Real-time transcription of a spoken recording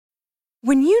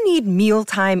When you need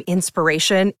mealtime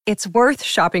inspiration, it's worth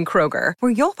shopping Kroger,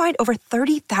 where you'll find over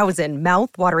 30,000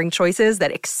 mouth-watering choices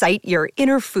that excite your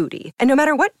inner foodie. And no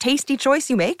matter what tasty choice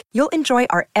you make, you'll enjoy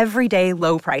our everyday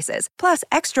low prices, plus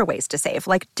extra ways to save,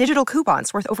 like digital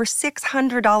coupons worth over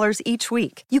 $600 each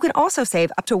week. You can also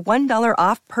save up to $1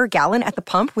 off per gallon at the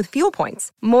pump with fuel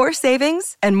points. More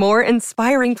savings and more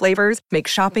inspiring flavors make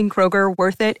shopping Kroger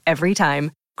worth it every time.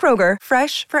 Kroger,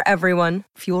 fresh for everyone.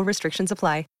 Fuel restrictions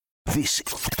apply. This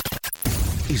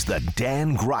is the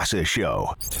Dan Graca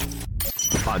Show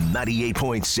on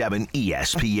 98.7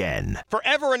 ESPN.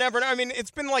 Forever and ever. I mean, it's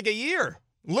been like a year,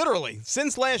 literally.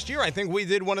 Since last year, I think we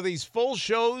did one of these full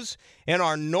shows in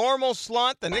our normal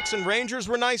slot. The Knicks and Rangers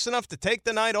were nice enough to take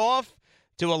the night off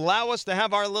to allow us to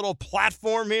have our little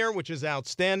platform here, which is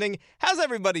outstanding. How's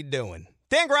everybody doing?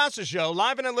 Dan Graca Show,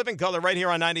 live and in living color, right here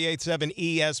on 98.7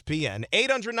 ESPN.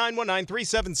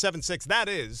 800-919-3776. That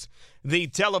is the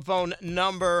telephone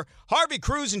number. Harvey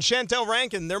Cruz and Chantel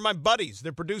Rankin, they're my buddies.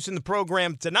 They're producing the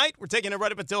program tonight. We're taking it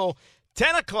right up until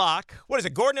 10 o'clock. What is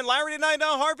it, Gordon and Larry tonight,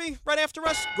 Harvey? Right after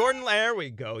us? Gordon, there we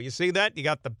go. You see that? You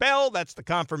got the bell. That's the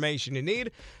confirmation you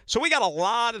need. So we got a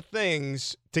lot of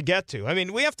things to get to. I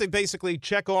mean, we have to basically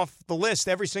check off the list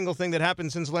every single thing that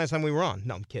happened since the last time we were on.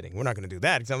 No, I'm kidding. We're not going to do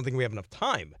that because I don't think we have enough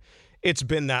time. It's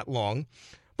been that long.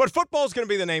 But football is going to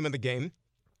be the name of the game.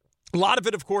 A lot of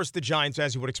it, of course, the Giants,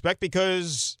 as you would expect,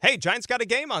 because, hey, Giants got a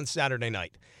game on Saturday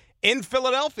night in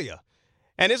Philadelphia.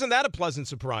 And isn't that a pleasant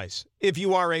surprise if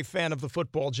you are a fan of the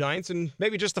football Giants and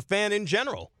maybe just a fan in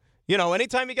general? You know,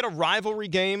 anytime you get a rivalry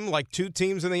game like two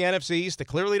teams in the NFC East that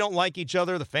clearly don't like each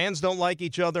other, the fans don't like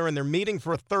each other, and they're meeting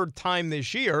for a third time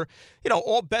this year, you know,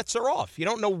 all bets are off. You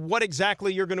don't know what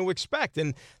exactly you're going to expect.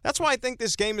 And that's why I think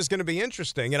this game is going to be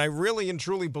interesting. And I really and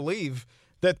truly believe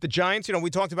that the Giants, you know,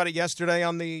 we talked about it yesterday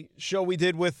on the show we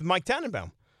did with Mike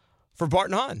Tannenbaum for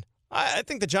Barton Hahn. I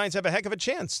think the Giants have a heck of a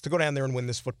chance to go down there and win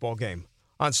this football game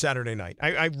on Saturday night.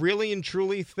 I really and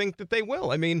truly think that they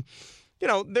will. I mean, you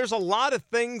know, there's a lot of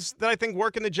things that I think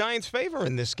work in the Giants' favor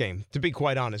in this game, to be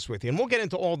quite honest with you. And we'll get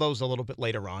into all those a little bit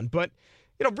later on. But,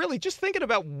 you know, really just thinking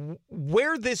about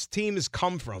where this team has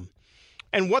come from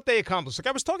and what they accomplished. Like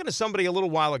I was talking to somebody a little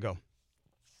while ago.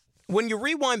 When you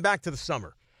rewind back to the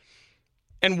summer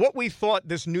and what we thought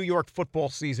this New York football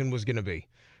season was going to be,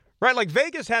 right? Like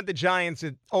Vegas had the Giants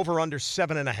at over under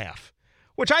 7.5.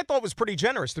 Which I thought was pretty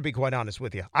generous, to be quite honest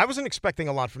with you. I wasn't expecting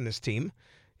a lot from this team.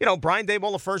 You know, Brian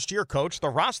Daboll, a first-year coach, the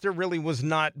roster really was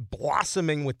not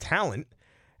blossoming with talent,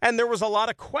 and there was a lot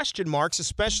of question marks,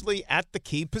 especially at the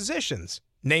key positions,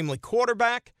 namely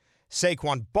quarterback,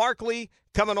 Saquon Barkley,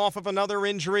 coming off of another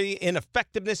injury,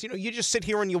 ineffectiveness. You know, you just sit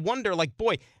here and you wonder, like,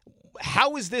 boy,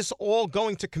 how is this all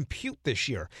going to compute this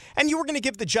year? And you were going to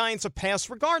give the Giants a pass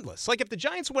regardless. Like, if the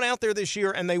Giants went out there this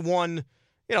year and they won,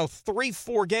 you know,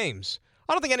 3-4 games,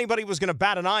 I don't think anybody was going to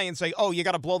bat an eye and say, oh, you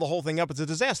got to blow the whole thing up. It's a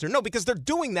disaster. No, because they're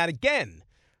doing that again,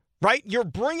 right? You're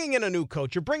bringing in a new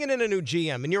coach. You're bringing in a new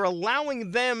GM, and you're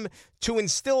allowing them to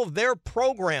instill their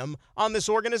program on this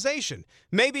organization.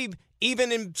 Maybe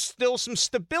even instill some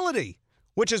stability,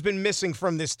 which has been missing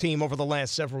from this team over the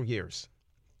last several years.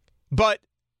 But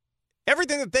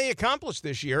everything that they accomplished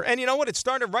this year, and you know what? It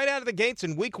started right out of the gates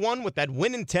in week 1 with that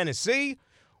win in Tennessee,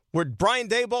 where Brian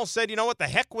Daboll said, you know what, the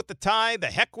heck with the tie, the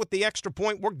heck with the extra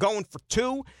point, we're going for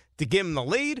 2 to give them the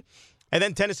lead. And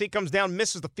then Tennessee comes down,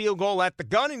 misses the field goal at the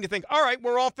gun, and you think, all right,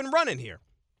 we're off and running here.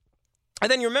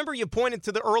 And then you remember you pointed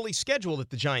to the early schedule that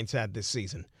the Giants had this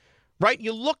season, right?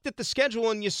 You looked at the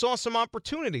schedule and you saw some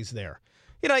opportunities there.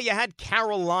 You know, you had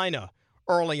Carolina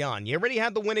early on. You already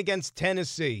had the win against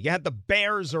Tennessee. You had the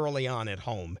Bears early on at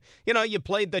home. You know, you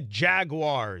played the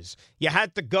Jaguars. You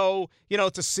had to go, you know,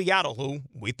 to Seattle, who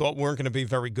we thought weren't going to be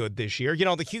very good this year. You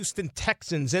know, the Houston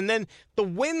Texans. And then the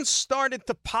wins started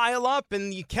to pile up,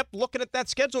 and you kept looking at that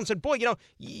schedule and said, boy, you know,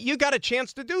 you got a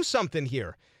chance to do something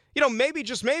here. You know, maybe,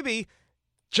 just maybe,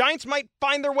 Giants might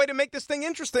find their way to make this thing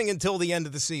interesting until the end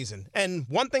of the season. And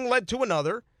one thing led to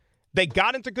another. They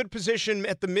got into good position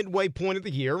at the midway point of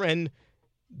the year, and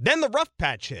then the rough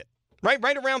patch hit, right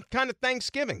around kind of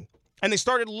Thanksgiving. And they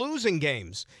started losing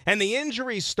games, and the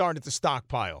injuries started to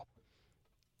stockpile.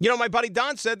 You know, my buddy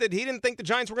Don said that he didn't think the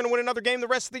Giants were going to win another game the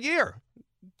rest of the year.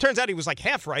 Turns out he was like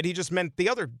half right. He just meant the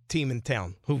other team in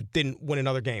town who didn't win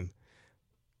another game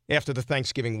after the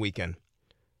Thanksgiving weekend.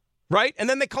 Right? And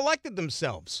then they collected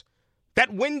themselves.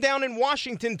 That win down in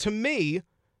Washington, to me,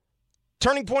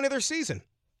 turning point of their season.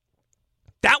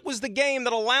 That was the game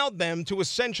that allowed them to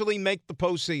essentially make the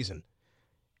postseason.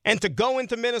 And to go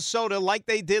into Minnesota like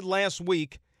they did last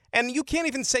week, and you can't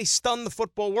even say stun the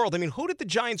football world. I mean, who did the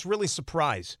Giants really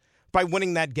surprise by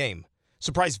winning that game?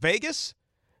 Surprise Vegas?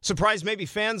 Surprised maybe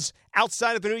fans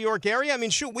outside of the New York area? I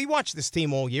mean, shoot, we watched this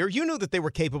team all year. You knew that they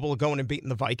were capable of going and beating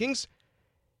the Vikings.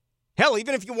 Hell,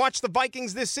 even if you watch the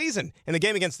Vikings this season, in the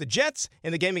game against the Jets,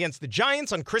 in the game against the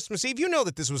Giants on Christmas Eve, you know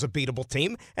that this was a beatable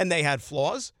team, and they had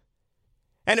flaws.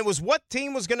 And it was what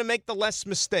team was going to make the less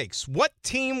mistakes? What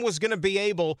team was going to be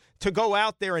able to go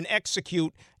out there and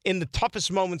execute in the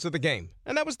toughest moments of the game?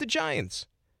 And that was the Giants.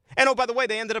 And oh, by the way,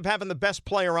 they ended up having the best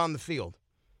player on the field.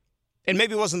 And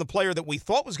maybe it wasn't the player that we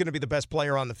thought was going to be the best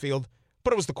player on the field,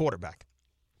 but it was the quarterback.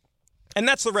 And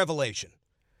that's the revelation.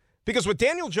 Because what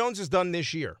Daniel Jones has done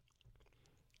this year,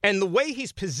 and the way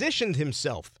he's positioned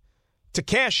himself to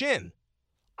cash in,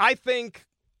 I think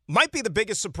might be the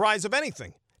biggest surprise of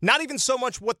anything. Not even so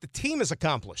much what the team has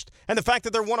accomplished and the fact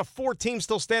that they're one of 4 teams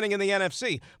still standing in the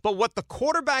NFC, but what the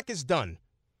quarterback has done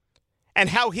and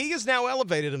how he has now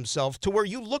elevated himself to where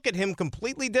you look at him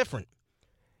completely different.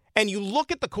 And you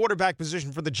look at the quarterback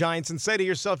position for the Giants and say to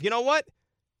yourself, you know what?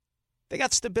 They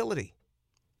got stability.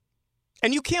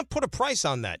 And you can't put a price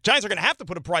on that. Giants are going to have to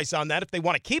put a price on that if they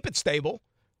want to keep it stable,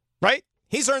 right?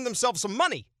 He's earned himself some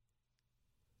money.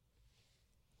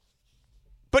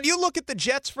 But you look at the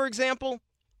Jets, for example.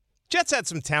 Jets had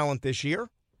some talent this year.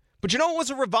 But you know what was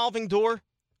a revolving door?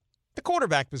 The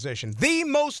quarterback position. The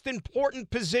most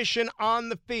important position on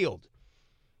the field.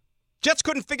 Jets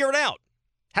couldn't figure it out.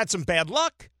 Had some bad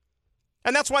luck.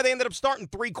 And that's why they ended up starting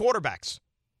 3 quarterbacks.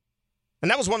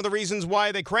 And that was one of the reasons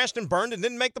why they crashed and burned and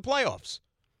didn't make the playoffs.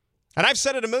 And I've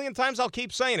said it a million times, I'll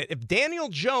keep saying it. If Daniel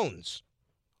Jones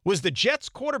was the Jets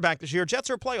quarterback this year, Jets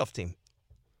are a playoff team.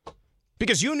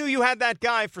 Because you knew you had that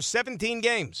guy for 17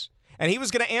 games. And he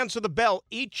was going to answer the bell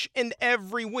each and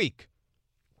every week.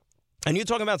 And you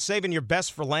talking about saving your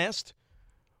best for last?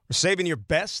 Or saving your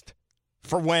best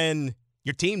for when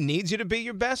your team needs you to be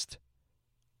your best?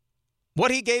 What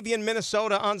he gave you in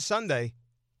Minnesota on Sunday,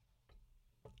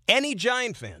 any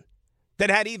Giant fan that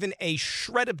had even a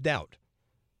shred of doubt,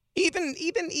 even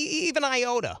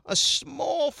iota, a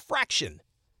small fraction,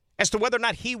 as to whether or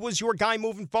not he was your guy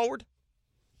moving forward?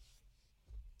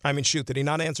 I mean, shoot, did he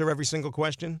not answer every single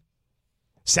question?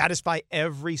 Satisfy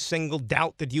every single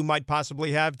doubt that you might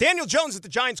possibly have? Daniel Jones is the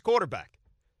Giants quarterback.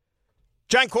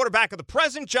 Giant quarterback of the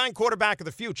present, Giant quarterback of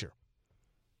the future.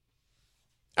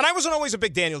 And I wasn't always a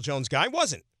big Daniel Jones guy. I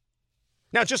wasn't.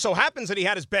 Now, it just so happens that he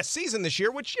had his best season this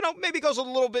year, which, maybe goes a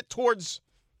little bit towards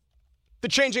the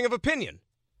changing of opinion.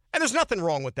 And there's nothing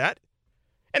wrong with that.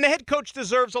 And the head coach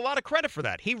deserves a lot of credit for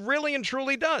that. He really and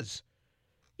truly does.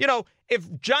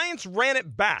 If Giants ran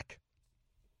it back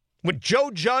with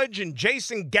Joe Judge and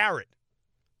Jason Garrett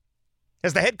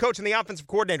as the head coach and the offensive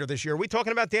coordinator this year, are we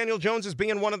talking about Daniel Jones as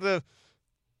being one of the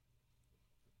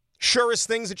surest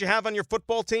things that you have on your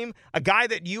football team? A guy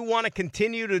that you want to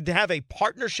continue to have a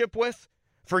partnership with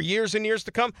for years and years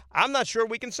to come? I'm not sure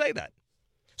we can say that.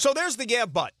 So there's the yeah,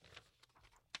 but.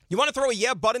 You want to throw a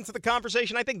yeah, but into the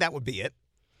conversation? I think that would be it.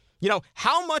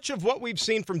 How much of what we've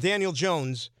seen from Daniel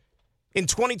Jones in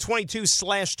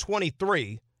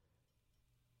 2022/23,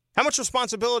 how much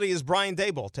responsibility is Brian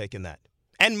Daboll taking that?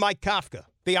 And Mike Kafka,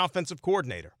 the offensive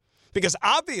coordinator. Because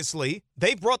obviously,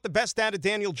 they brought the best out of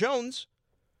Daniel Jones.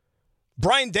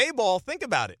 Brian Daboll, think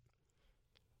about it.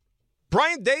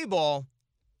 Brian Daboll,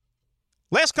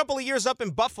 last couple of years up in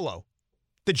Buffalo,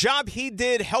 the job he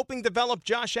did helping develop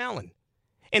Josh Allen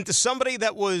into somebody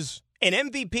that was an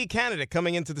MVP candidate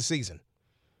coming into the season.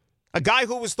 A guy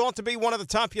who was thought to be one of the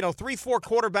top, 3-4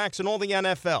 quarterbacks in all the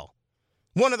NFL.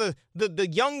 One of the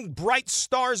young, bright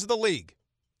stars of the league.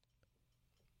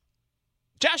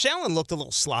 Josh Allen looked a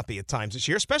little sloppy at times this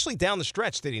year, especially down the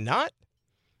stretch, did he not?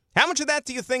 How much of that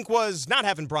do you think was not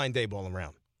having Brian Daboll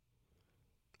around?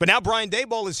 But now Brian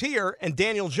Daboll is here, and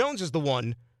Daniel Jones is the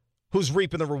one who's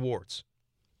reaping the rewards.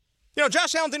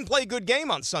 Josh Allen didn't play a good game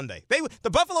on Sunday. The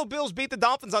Buffalo Bills beat the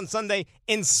Dolphins on Sunday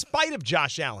in spite of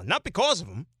Josh Allen, not because of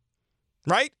him,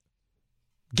 right?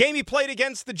 Game he played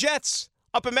against the Jets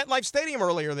up at MetLife Stadium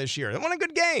earlier this year. It wasn't a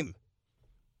good game.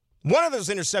 One of those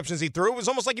interceptions he threw was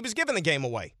almost like he was giving the game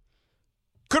away.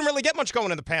 Couldn't really get much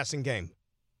going in the passing game.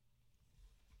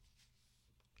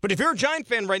 But if you're a Giant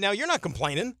fan right now, you're not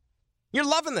complaining. You're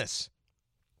loving this.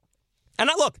 And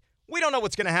now, look, we don't know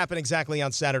what's going to happen exactly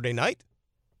on Saturday night.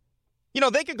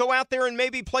 They could go out there and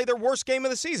maybe play their worst game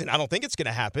of the season. I don't think it's going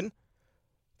to happen.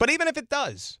 But even if it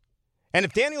does, and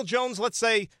if Daniel Jones, let's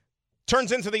say,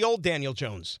 turns into the old Daniel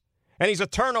Jones, and he's a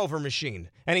turnover machine,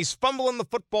 and he's fumbling the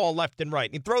football left and right,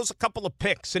 and he throws a couple of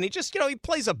picks, and he just, he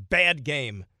plays a bad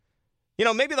game.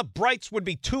 Maybe the brights would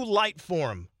be too light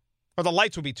for him. Or the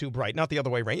lights would be too bright, not the other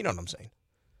way around. You know what I'm saying?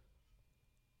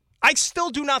 I still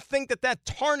do not think that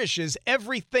tarnishes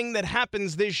everything that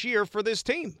happens this year for this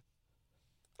team.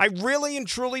 I really and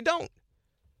truly don't.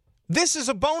 This is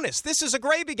a bonus. This is a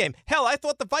gravy game. Hell, I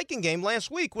thought the Viking game last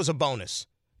week was a bonus.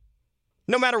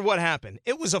 No matter what happened.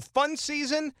 It was a fun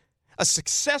season, a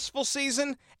successful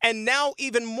season, and now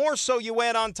even more so you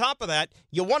add on top of that,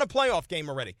 you won a playoff game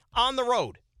already on the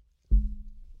road.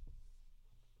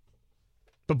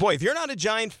 But boy, if you're not a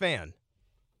Giant fan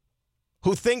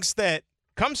who thinks that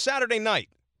come Saturday night,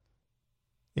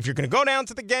 if you're going to go down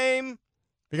to the game,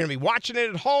 if you're going to be watching it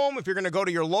at home, if you're going to go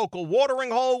to your local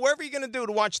watering hole, wherever you're going to do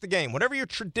to watch the game, whatever your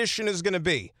tradition is going to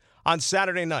be on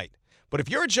Saturday night. But if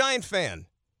you're a Giant fan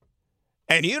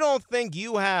and you don't think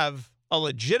you have a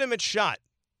legitimate shot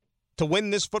to win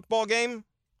this football game,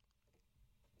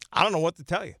 I don't know what to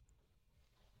tell you.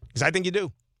 Because I think you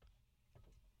do.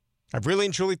 I really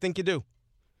and truly think you do.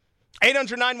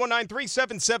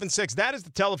 800-919-3776. That is the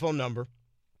telephone number.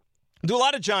 Do a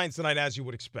lot of Giants tonight, as you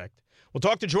would expect. We'll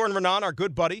talk to Jordan Renan, our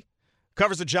good buddy.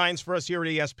 Covers the Giants for us here at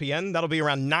ESPN. That'll be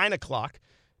around 9 o'clock.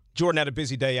 Jordan had a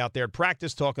busy day out there at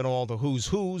practice, talking all the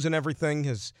who's and everything.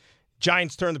 His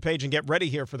Giants turn the page and get ready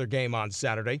here for their game on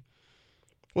Saturday.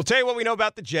 We'll tell you what we know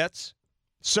about the Jets.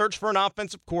 Search for an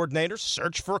offensive coordinator.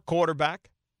 Search for a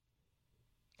quarterback.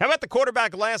 How about the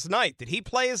quarterback last night? Did he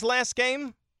play his last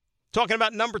game? Talking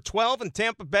about number 12 in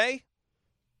Tampa Bay.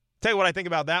 Tell you what I think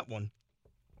about that one.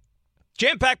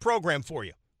 Jam-packed program for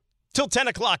you. Till 10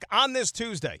 o'clock on this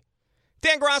Tuesday.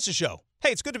 Dan Graca Show.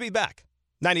 Hey, it's good to be back.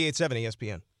 98.7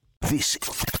 ESPN. This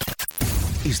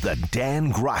is the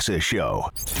Dan Graca Show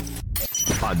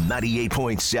on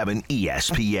 98.7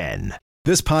 ESPN.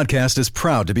 This podcast is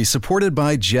proud to be supported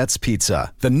by Jets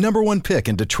Pizza, the #1 pick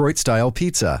in Detroit-style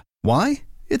pizza. Why?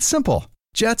 It's simple.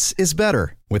 Jets is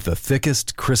better. With the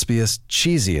thickest, crispiest,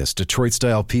 cheesiest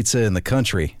Detroit-style pizza in the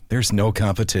country, there's no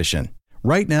competition.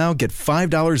 Right now, get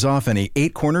 $5 off any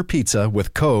 8-corner pizza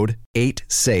with code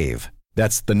 8SAVE.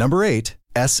 That's the number 8,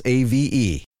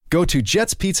 S-A-V-E. Go to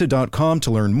jetspizza.com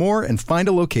to learn more and find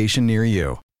a location near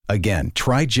you. Again,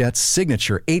 try Jet's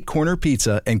signature 8-corner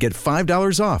pizza and get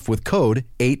 $5 off with code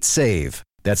 8SAVE.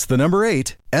 That's the number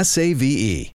 8,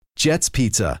 S-A-V-E. Jet's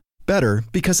Pizza. Better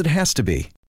because it has to be.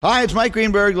 Hi, it's Mike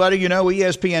Greenberg letting you know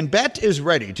ESPN Bet is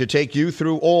ready to take you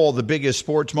through all the biggest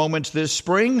sports moments this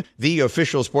spring. The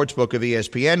official sportsbook of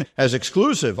ESPN has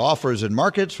exclusive offers and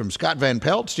markets from Scott Van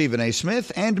Pelt, Stephen A.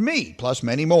 Smith, and me, plus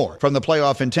many more. From the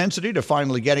playoff intensity to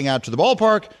finally getting out to the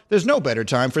ballpark, there's no better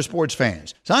time for sports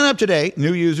fans. Sign up today.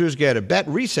 New users get a bet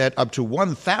reset up to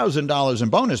 $1,000 in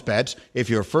bonus bets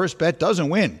if your first bet doesn't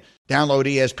win. Download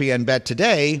ESPN Bet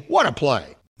today. What a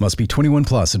play. Must be 21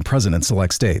 plus and present in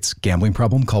select states. Gambling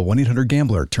problem? Call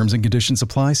 1-800-GAMBLER. Terms and conditions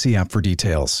apply. See app for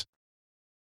details.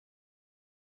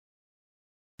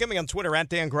 Get me on Twitter at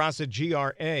Dan Graca,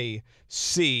 Graca.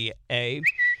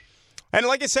 And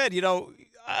like I said, you know,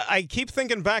 I keep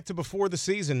thinking back to before the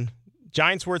season.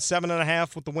 Giants were at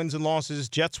 7.5 with the wins and losses.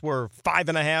 Jets were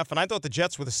 5.5, and I thought the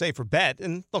Jets were the safer bet.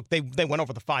 And look, they went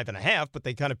over the 5.5, but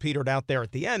they kind of petered out there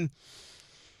at the end.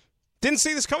 Didn't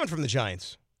see this coming from the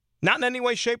Giants. Not in any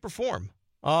way, shape, or form.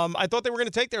 I thought they were going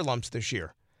to take their lumps this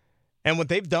year. And what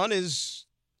they've done is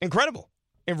incredible.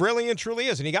 It really and truly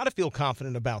is. And you got to feel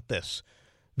confident about this.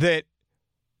 That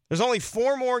there's only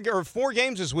 4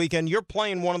 games this weekend. You're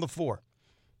playing one of the 4.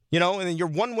 You know, and then you're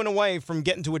 1 win away from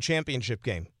getting to a championship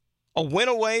game. A win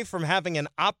away from having an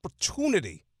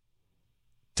opportunity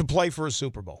to play for a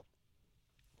Super Bowl.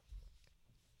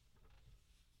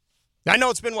 I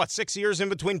know it's been, 6 years in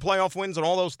between playoff wins and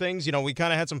all those things. You know, we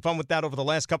kind of had some fun with that over the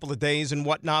last couple of days and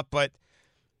whatnot. But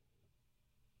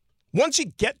once you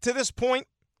get to this point,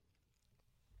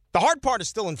 the hard part is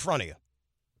still in front of you.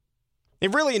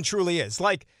 It really and truly is.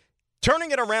 Like, turning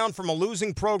it around from a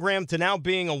losing program to now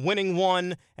being a winning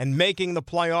one and making the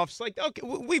playoffs. Like, okay,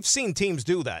 we've seen teams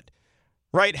do that,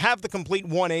 right? Have the complete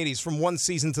 180s from one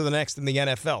season to the next in the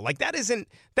NFL. Like, that isn't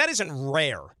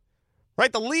rare.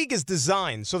 Right? The league is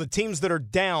designed so the teams that are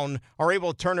down are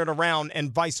able to turn it around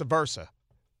and vice versa.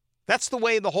 That's the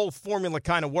way the whole formula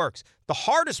kind of works. The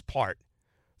hardest part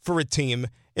for a team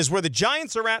is where the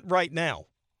Giants are at right now.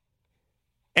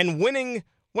 And winning,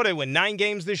 what did they win, 9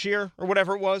 games this year or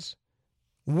whatever it was?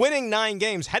 Winning 9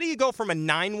 games. How do you go from a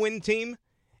 9-win team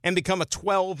and become a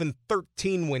 12 and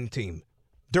 13-win team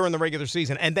during the regular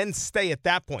season and then stay at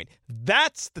that point?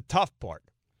 That's the tough part.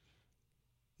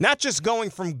 Not just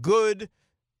going from good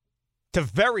to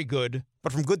very good,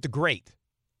 but from good to great.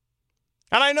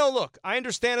 And I know, look, I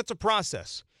understand it's a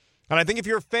process. And I think if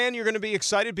you're a fan, you're going to be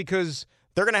excited because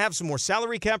they're going to have some more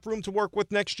salary cap room to work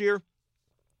with next year.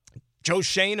 Joe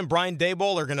Shane and Brian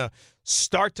Daboll are going to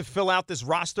start to fill out this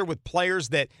roster with players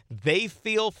that they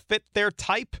feel fit their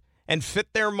type and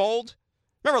fit their mold.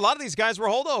 Remember, a lot of these guys were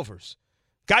holdovers.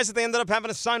 Guys that they ended up having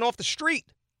to sign off the street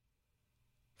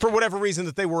for whatever reason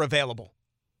that they were available.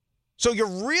 So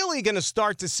you're really going to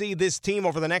start to see this team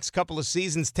over the next couple of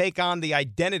seasons take on the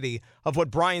identity of what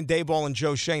Brian Daboll and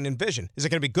Joe Schoen envision. Is it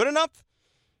going to be good enough?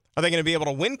 Are they going to be able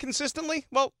to win consistently?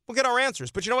 Well, we'll get our answers.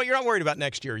 But you know what? You're not worried about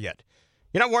next year yet.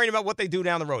 You're not worrying about what they do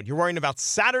down the road. You're worrying about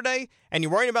Saturday, and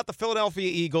you're worrying about the Philadelphia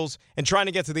Eagles and trying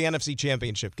to get to the NFC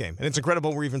Championship game. And it's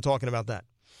incredible we're even talking about that.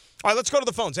 All right, let's go to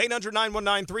the phones.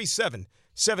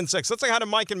 800-919-3776. Let's say hi to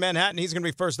Mike in Manhattan. He's going to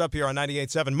be first up here on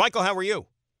 98.7. Michael, how are you?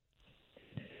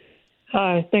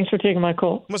 Hi, thanks for taking my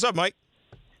call. What's up, Mike?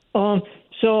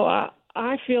 So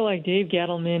I feel like Dave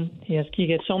Gettleman, he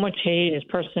gets so much hate, his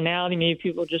personality, maybe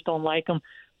people just don't like him.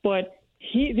 But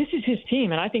this is his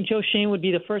team, and I think Joe Schoen would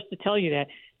be the first to tell you that.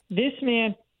 This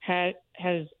man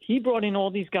he brought in all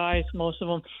these guys, most of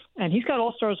them, and he's got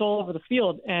all-stars all over the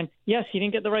field. And, yes, he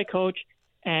didn't get the right coach,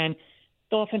 and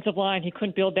the offensive line, he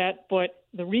couldn't build that. But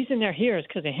the reason they're here is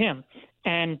because of him.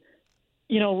 And,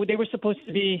 they were supposed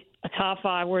to be a top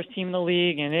 5 worst team in the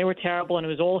league, and they were terrible, and it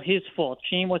was all his fault.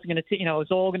 Shane wasn't going to, it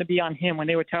was all going to be on him when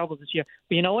they were terrible this year.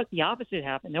 But you know what? The opposite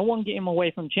happened. They're one game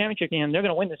away from the championship game. They're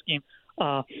going to win this game.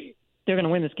 They're going to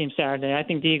win this game Saturday. I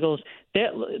think the Eagles.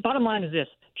 Bottom line is this: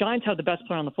 Giants have the best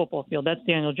player on the football field. That's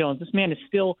Daniel Jones. This man is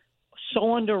still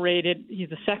so underrated. He's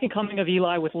the second coming of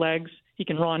Eli with legs. He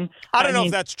can run. I don't know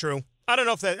if that's true. I don't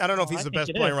know if he's the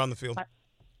best player on the field.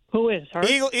 Who is?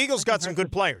 Eagles got some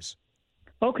good players.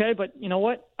 Okay, but you know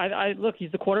what? I look.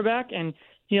 He's the quarterback, and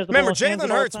he has the Remember, ball in his hands Jalen all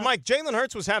the Hurts, time. Mike. Jalen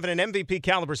Hurts was having an MVP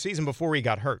caliber season before he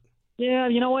got hurt. Yeah,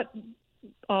 you know what?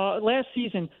 Last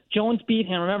season, Jones beat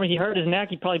him. Remember, he hurt his neck.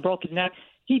 He probably broke his neck.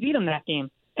 He beat him that game.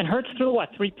 And Hurts threw,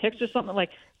 3 picks or something?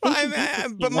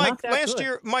 But Mike, last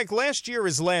year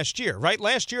is last year, right?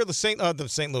 Last year, the St.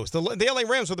 Louis, the LA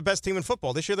Rams were the best team in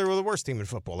football. This year, they were the worst team in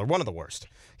football, or one of the worst.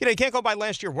 You can't go by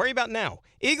last year. Worry about now.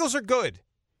 Eagles are good.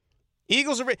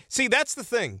 See, that's the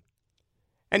thing.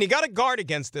 And you got to guard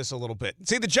against this a little bit.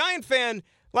 See, the Giant fan,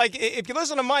 if you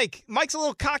listen to Mike, Mike's a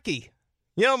little cocky.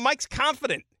 Mike's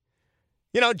confident.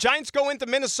 Giants go into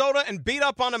Minnesota and beat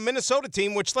up on a Minnesota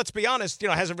team, which, let's be honest,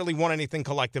 hasn't really won anything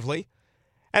collectively.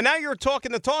 And now you're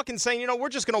talking the talk and saying, we're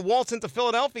just going to waltz into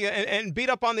Philadelphia and beat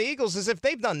up on the Eagles as if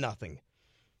they've done nothing.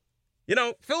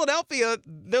 Philadelphia,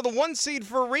 they're the 1 seed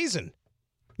for a reason.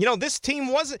 This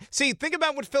team wasn't. See, think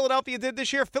about what Philadelphia did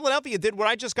this year. Philadelphia did what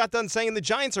I just got done saying the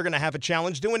Giants are going to have a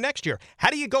challenge doing next year.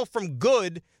 How do you go from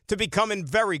good to becoming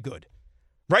very good?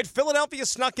 Right? Philadelphia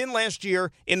snuck in last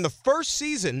year in the first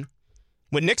season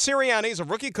when Nick Sirianni is a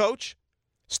rookie coach,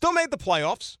 still made the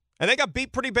playoffs, and they got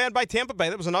beat pretty bad by Tampa Bay.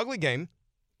 That was an ugly game.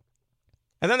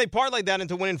 And then they parlayed that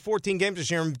into winning 14 games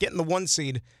this year and getting the 1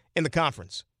 seed in the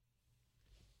conference.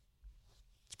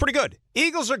 It's pretty good.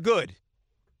 Eagles are good.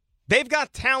 They've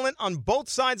got talent on both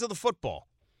sides of the football.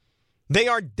 They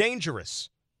are dangerous.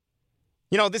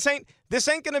 This ain't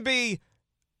going to be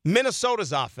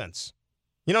Minnesota's offense.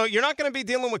 You're not going to be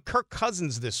dealing with Kirk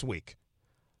Cousins this week,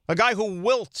 a guy who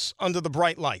wilts under the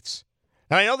bright lights.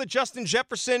 And I know that Justin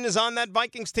Jefferson is on that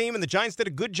Vikings team, and the Giants did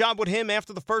a good job with him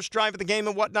after the first drive of the game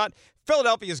and whatnot.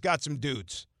 Philadelphia's got some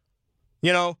dudes.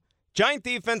 Giant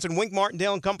defense and Wink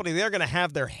Martindale and company, they're going to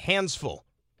have their hands full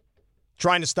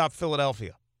trying to stop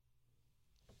Philadelphia.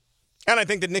 And I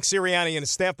think that Nick Sirianni and his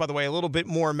staff, by the way, are a little bit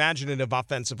more imaginative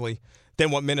offensively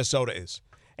than what Minnesota is.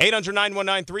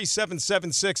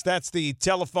 800-919-3776, that's the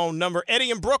telephone number. Eddie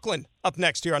in Brooklyn up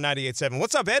next here on 98.7.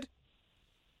 What's up, Ed?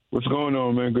 What's going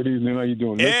on, man? Good evening. How you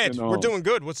doing? Ed, we're doing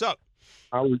good. What's up?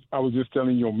 I was just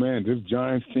telling you, man, this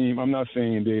Giants team, I'm not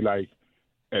saying they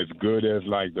as good as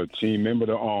the team. Remember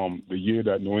the year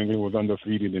that New England was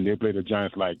undefeated and they played the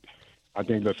Giants I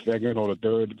think the second or the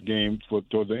third game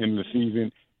towards the end of the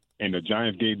season, and the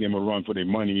Giants gave them a run for their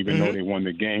money even though they won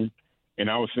the game. And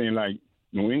I was saying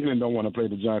New England don't want to play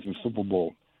the Giants in Super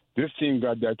Bowl. This team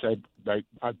got that type. They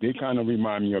kind of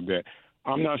remind me of that.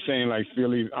 I'm not saying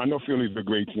Philly. I know Philly's a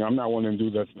great team. I'm not one of them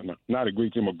dudes that's not a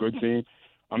great team, a good team.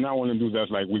 I'm not one of them dudes that's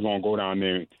we're gonna go down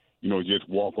there and just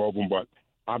walk over them. But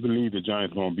I believe the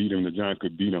Giants gonna beat them. The Giants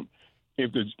could beat them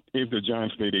if the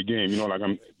Giants play their game.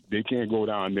 They can't go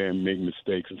down there and make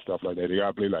mistakes and stuff like that. They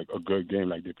gotta play a good game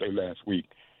like they played last week.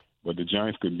 But the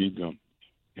Giants could beat them,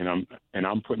 and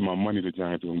I'm putting my money the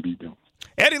Giants will beat them.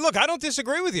 Eddie, look, I don't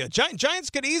disagree with you. Giants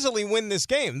could easily win this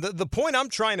game. The point I'm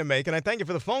trying to make, and I thank you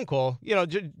for the phone call,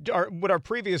 with our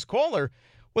previous caller,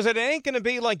 was that it ain't going to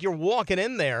be like you're walking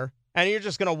in there and you're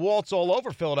just going to waltz all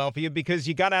over Philadelphia because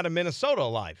you got out of Minnesota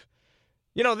alive.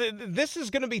 This is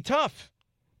going to be tough.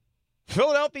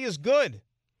 Philadelphia is good.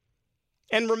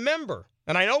 And remember,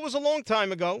 and I know it was a long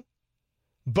time ago,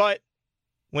 but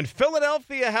when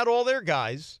Philadelphia had all their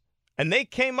guys and they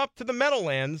came up to the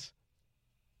Meadowlands,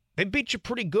 they beat you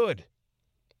pretty good.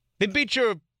 They beat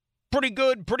you pretty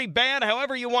good, pretty bad,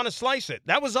 however you want to slice it.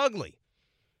 That was ugly.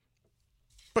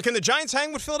 But can the Giants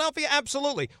hang with Philadelphia?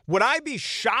 Absolutely. Would I be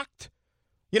shocked,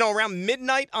 around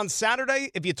midnight on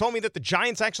Saturday if you told me that the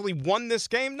Giants actually won this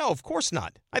game? No, of course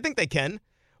not. I think they can.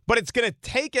 But it's going to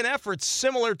take an effort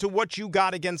similar to what you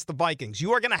got against the Vikings.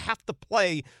 You are going to have to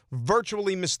play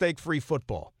virtually mistake-free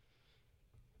football.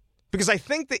 Because I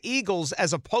think the Eagles,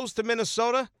 as opposed to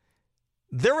Minnesota,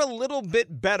 they're a little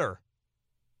bit better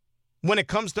when it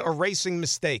comes to erasing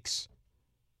mistakes.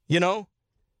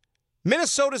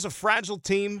 Minnesota's a fragile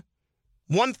team.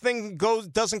 One thing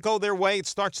doesn't go their way, it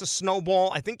starts to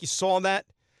snowball. I think you saw that.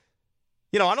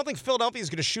 I don't think Philadelphia is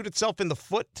going to shoot itself in the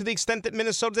foot to the extent that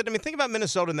Minnesota did. I mean, think about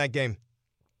Minnesota in that game.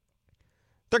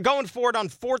 They're going for it on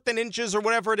 4th and inches or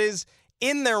whatever it is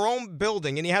in their own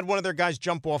building, and you had one of their guys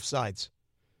jump off sides,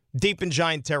 deep in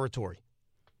Giant territory.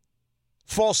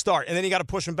 False start, and then you got to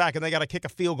push them back, and they got to kick a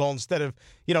field goal instead of,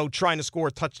 trying to score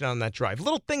a touchdown on that drive.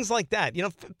 Little things like that.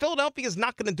 Philadelphia is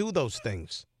not going to do those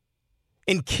things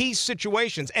in key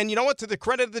situations. And you know what? To the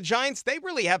credit of the Giants, they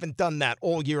really haven't done that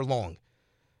all year long.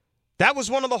 That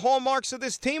was one of the hallmarks of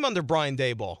this team under Brian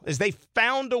Daboll, is they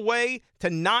found a way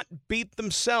to not beat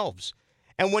themselves.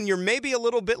 And when you're maybe a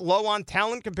little bit low on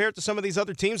talent compared to some of these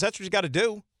other teams, that's what you got to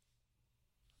do.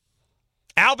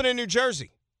 Alvin in New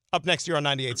Jersey, up next year on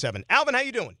 98.7. Alvin, how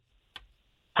you doing?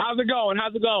 How's it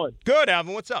going? Good,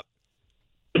 Alvin. What's up?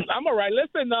 I'm all right.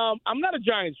 Listen, I'm not a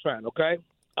Giants fan, okay?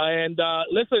 And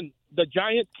listen, the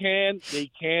Giants can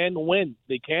win.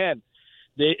 They can.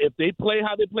 If they play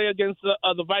how they play against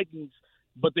the Vikings,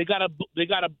 but they gotta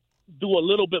do a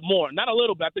little bit more. Not a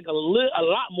little bit. I think a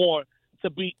lot more to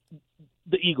beat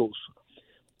the Eagles.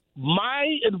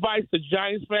 My advice to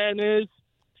Giants fan is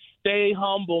stay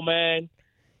humble, man.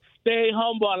 Stay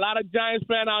humble. A lot of Giants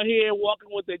fans out here walking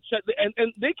with their chest,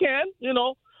 and they can,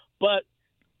 but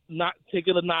not take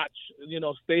it a notch.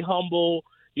 Stay humble.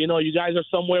 You guys are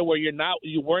somewhere where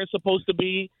you weren't supposed to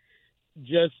be.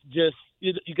 Just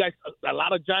you guys, a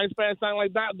lot of Giants fans sound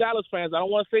like Dallas fans. I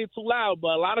don't want to say it too loud, but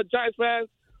a lot of Giants fans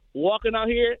walking out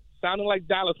here sounding like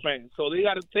Dallas fans. So they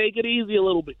got to take it easy a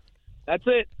little bit. That's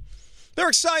it. They're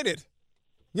excited.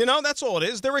 That's all it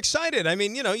is. They're excited. I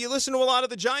mean, you listen to a lot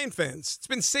of the Giant fans. It's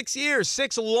been 6 years,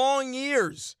 6 long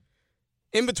years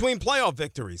in between playoff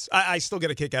victories. I still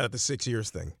get a kick out of the 6 years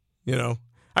thing,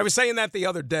 I was saying that the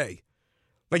other day.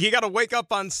 Like, you got to wake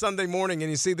up on Sunday morning and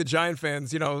you see the Giant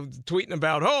fans, tweeting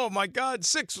about, oh, my God,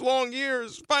 6 long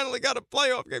years, finally got a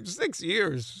playoff game. 6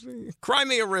 years. Cry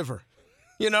me a river,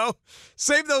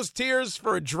 Save those tears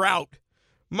for a drought.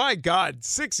 My God,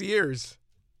 6 years.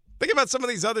 Think about some of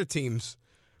these other teams,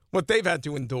 what they've had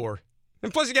to endure.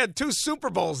 And plus, you got 2 Super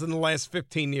Bowls in the last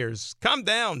 15 years. Calm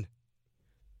down.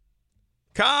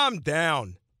 Calm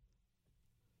down.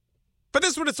 But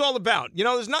this is what it's all about.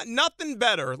 There's nothing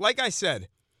better, like I said,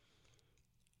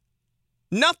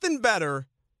 nothing better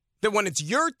than when it's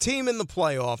your team in the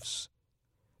playoffs,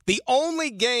 the only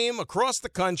game across the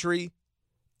country,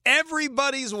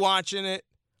 everybody's watching it,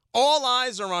 all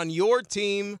eyes are on your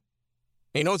team.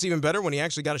 And it's even better when he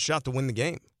actually got a shot to win the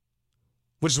game,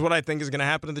 which is what I think is going to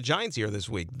happen to the Giants here this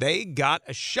week. They got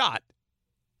a shot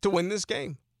to win this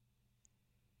game.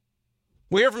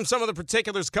 We'll hear from some of the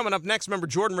particulars coming up next. Remember,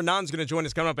 Jordan Renan's going to join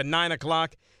us coming up at 9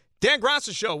 o'clock. Dan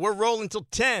Graca Show. We're rolling till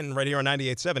 10 right here on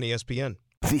 98.7 ESPN.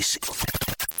 This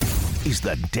is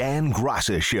the Dan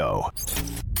Graca Show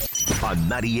on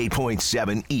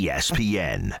 98.7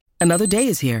 ESPN. Another day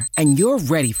is here, and you're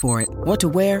ready for it. What to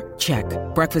wear? Check.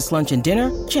 Breakfast, lunch, and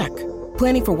dinner? Check.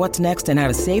 Planning for what's next and how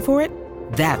to save for it?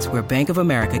 That's where Bank of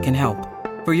America can help.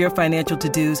 For your financial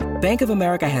to-dos, Bank of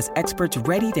America has experts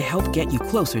ready to help get you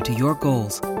closer to your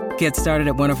goals. Get started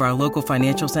at one of our local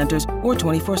financial centers or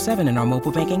 24/7 in our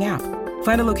mobile banking app.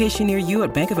 Find a location near you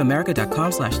at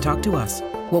bankofamerica.com/talktous.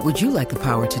 What would you like the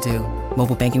power to do?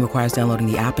 Mobile banking requires downloading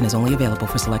the app and is only available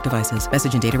for select devices.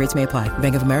 Message and data rates may apply.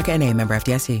 Bank of America N.A., member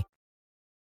FDIC.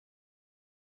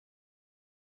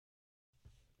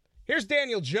 Here's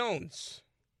Daniel Jones.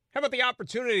 How about the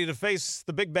opportunity to face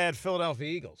the big bad Philadelphia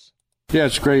Eagles? Yeah,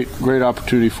 it's a great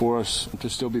opportunity for us to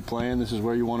still be playing. This is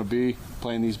where you want to be,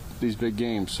 playing these big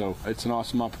games. So it's an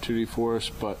awesome opportunity for us.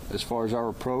 But as far as our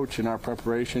approach and our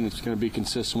preparation, it's going to be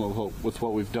consistent with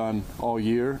what we've done all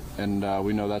year, and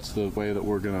we know that's the way that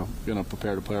we're going to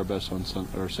prepare to play our best on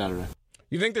Saturday.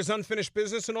 You think there's unfinished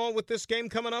business and all with this game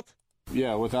coming up?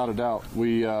 Yeah, without a doubt.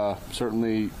 We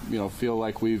certainly, feel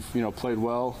like we've, played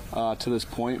well to this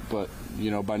point, but,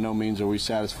 by no means are we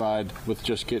satisfied with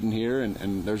just getting here,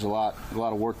 and there's a lot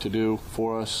of work to do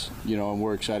for us, and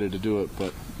we're excited to do it.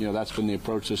 But that's been the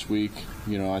approach this week.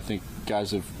 I think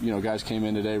guys came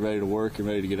in today ready to work and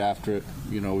ready to get after it.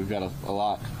 We've got a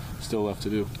lot still left to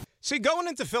do. See, going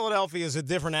into Philadelphia is a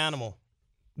different animal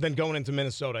than going into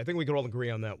Minnesota. I think we could all agree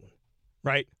on that one,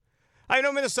 right? I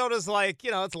know Minnesota's like,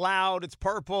 it's loud, it's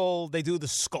purple. They do the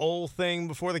skull thing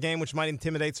before the game, which might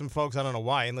intimidate some folks. I don't know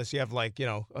why, unless you have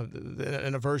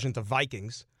an aversion to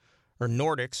Vikings or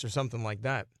Nordics or something like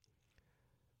that.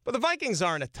 But the Vikings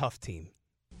aren't a tough team.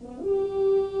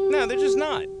 No, they're just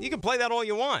not. You can play that all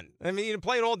you want. I mean, you can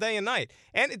play it all day and night.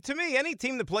 And to me, any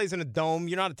team that plays in a dome,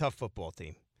 you're not a tough football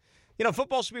team.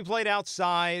 Football should be played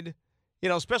outside,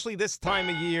 especially this time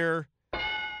of year.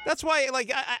 That's why,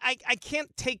 I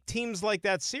can't take teams like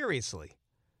that seriously.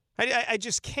 I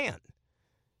just can't.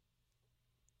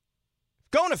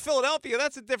 Going to Philadelphia,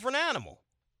 that's a different animal.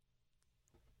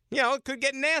 It could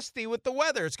get nasty with the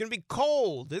weather. It's going to be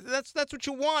cold. That's what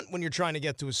you want when you're trying to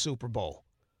get to a Super Bowl.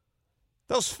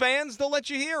 Those fans, they'll let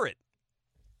you hear it.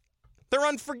 They're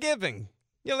unforgiving.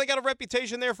 They got a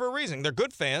reputation there for a reason. They're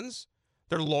good fans.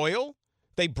 They're loyal.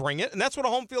 They bring it. And that's what a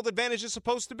home field advantage is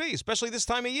supposed to be, especially this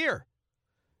time of year.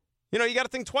 You got to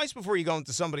think twice before you go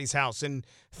into somebody's house and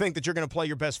think that you're going to play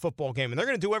your best football game. And they're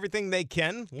going to do everything they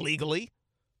can, legally,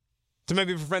 to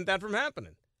maybe prevent that from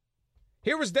happening.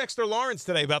 Here was Dexter Lawrence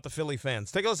today about the Philly fans.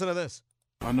 Take a listen to this.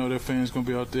 I know their fans going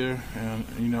to be out there,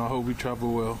 and, I hope we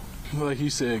travel well. Like he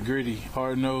said, gritty,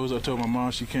 hard-nosed. I told my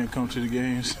mom she can't come to the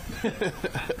games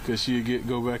because she'll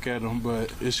go back at them.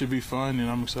 But it should be fun, and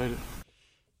I'm excited.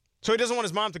 So he doesn't want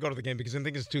his mom to go to the game because he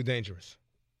thinks it's too dangerous.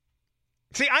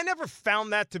 See, I never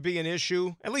found that to be an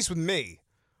issue, at least with me,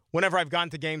 whenever I've gone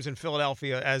to games in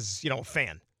Philadelphia as, a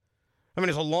fan. I mean,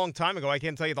 it's a long time ago. I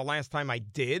can't tell you the last time I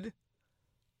did.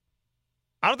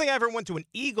 I don't think I ever went to an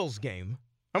Eagles game.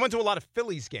 I went to a lot of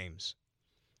Phillies games.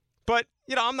 But,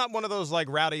 I'm not one of those,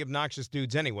 rowdy, obnoxious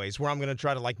dudes anyways, where I'm going to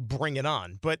try to, bring it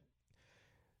on. But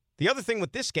the other thing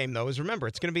with this game, though, is remember,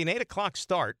 it's going to be an 8 o'clock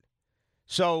start.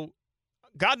 So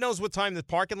God knows what time the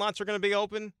parking lots are going to be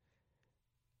open.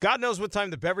 God knows what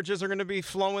time the beverages are going to be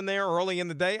flowing there early in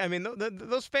the day. I mean,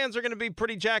 those fans are going to be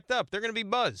pretty jacked up. They're going to be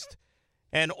buzzed.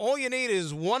 And all you need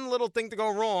is one little thing to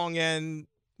go wrong, and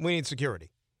we need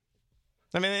security.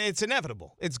 I mean, it's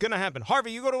inevitable. It's going to happen.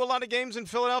 Harvey, you go to a lot of games in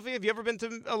Philadelphia? Have you ever been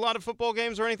to a lot of football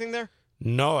games or anything there?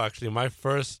 No, actually. My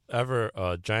first ever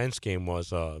Giants game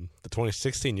was the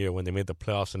 2016 year when they made the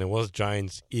playoffs, and it was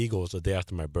Giants-Eagles the day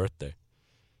after my birthday.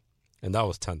 And that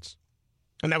was tense.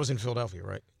 And that was in Philadelphia,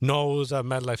 right? No, it was at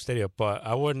MetLife Stadium, but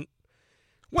I wouldn't...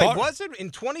 Wait, was it in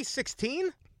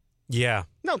 2016? Yeah.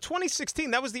 No,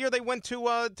 2016. That was the year they went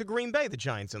to Green Bay, the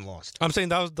Giants, and lost. I'm saying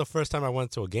that was the first time I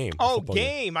went to a game. Oh,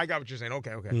 game. I got what you're saying.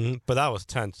 Okay. Mm-hmm. But that was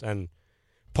tense. And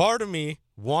part of me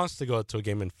wants to go to a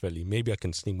game in Philly. Maybe I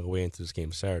can sneak my way into this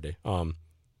game Saturday. Now,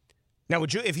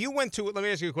 if you went to... Let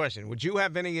me ask you a question. Would you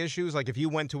have any issues? If you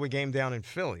went to a game down in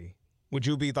Philly, would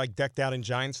you be, decked out in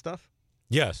Giants stuff?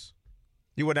 Yes.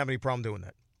 You wouldn't have any problem doing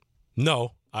that?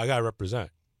 No, I got to represent.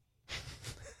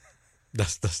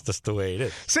 That's the way it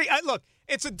is. See, look,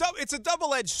 it's a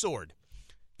double-edged sword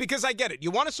because I get it.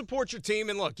 You want to support your team,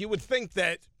 and look, you would think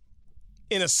that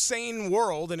in a sane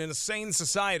world and in a sane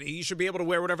society, you should be able to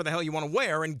wear whatever the hell you want to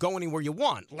wear and go anywhere you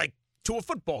want, like to a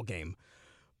football game.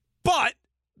 But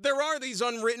there are these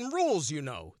unwritten rules,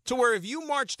 to where if you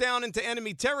march down into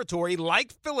enemy territory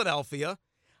like Philadelphia,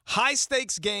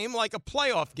 high-stakes game like a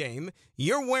playoff game,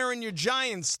 you're wearing your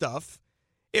Giants stuff.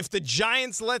 If the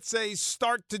Giants, let's say,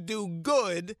 start to do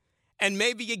good and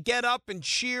maybe you get up and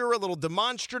cheer a little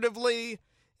demonstratively,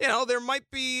 there might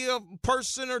be a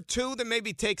person or two that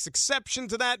maybe takes exception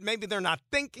to that. Maybe they're not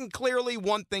thinking clearly.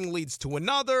 One thing leads to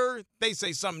another. They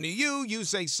say something to you. You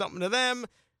say something to them.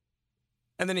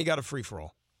 And then you got a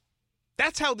free-for-all.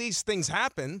 That's how these things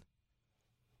happen.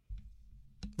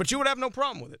 But you would have no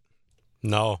problem with it.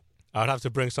 No. I'd have to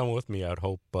bring someone with me, I'd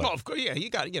hope. But well, of course, yeah, you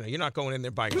got, you're not going in there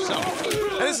by yourself.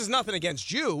 And this is nothing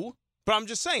against you, but I'm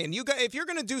just saying, if you're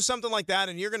going to do something like that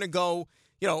and you're going to go,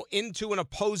 into an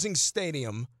opposing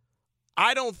stadium,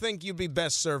 I don't think you'd be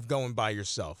best served going by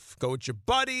yourself. Go with your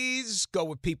buddies, go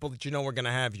with people that you know are going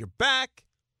to have your back.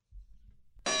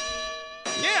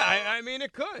 Yeah, I mean,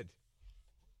 it could.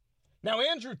 Now,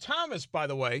 Andrew Thomas, by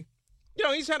the way,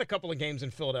 he's had a couple of games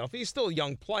in Philadelphia. He's still a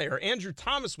young player. Andrew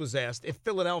Thomas was asked if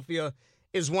Philadelphia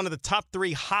is one of the top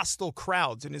 3 hostile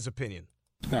crowds, in his opinion.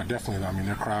 No, definitely not. I mean,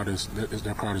 their crowd is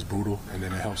brutal, and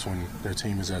then it helps when their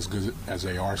team is as good as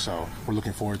they are. So we're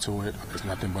looking forward to it. It's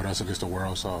nothing but us against the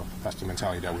world, so that's the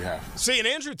mentality that we have. See, and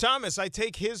Andrew Thomas, I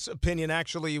take his opinion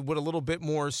actually with a little bit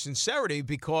more sincerity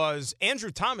because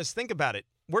Andrew Thomas, think about it.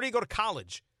 Where did he go to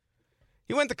college?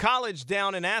 He went to college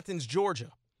down in Athens,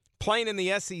 Georgia, playing in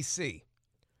the SEC.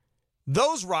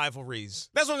 Those rivalries,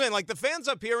 that's what I'm saying. Like the fans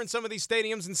up here in some of these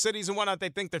stadiums and cities and whatnot, they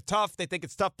think they're tough. They think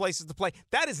it's tough places to play.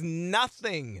 That is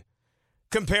nothing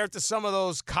compared to some of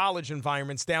those college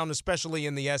environments down, especially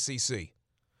in the SEC.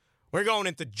 We're going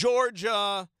into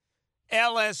Georgia,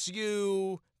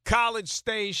 LSU, College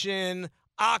Station,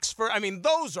 Oxford. I mean,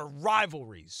 those are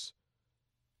rivalries.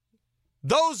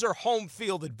 Those are home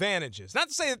field advantages. Not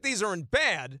to say that these aren't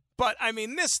bad, but, I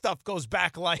mean, this stuff goes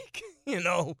back like,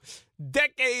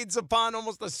 decades upon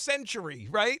almost a century,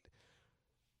 right?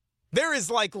 There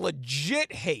is, like,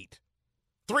 legit hate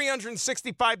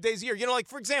 365 days a year. Like,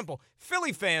 for example,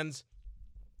 Philly fans,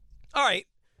 all right,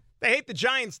 they hate the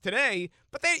Giants today,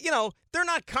 but they're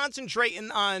not concentrating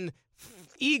on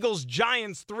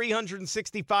Eagles-Giants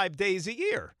 365 days a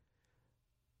year.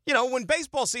 When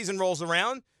baseball season rolls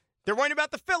around, they're worrying about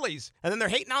the Phillies, and then they're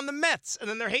hating on the Mets, and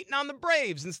then they're hating on the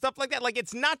Braves and stuff like that. Like,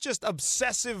 it's not just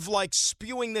obsessive, like,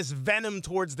 spewing this venom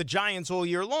towards the Giants all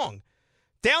year long.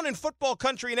 Down in football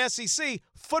country in SEC,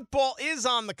 football is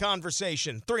on the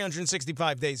conversation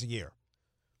 365 days a year.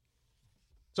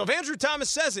 So if Andrew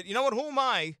Thomas says it, you know what? Who am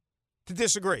I to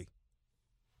disagree?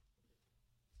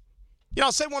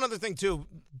 I'll say one other thing, too,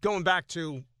 going back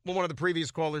to what one of the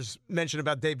previous callers mentioned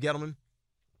about Dave Gettleman.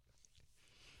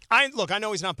 I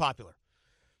know he's not popular.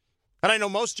 And I know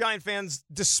most Giant fans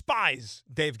despise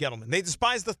Dave Gettleman. They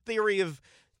despise the theory of,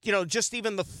 just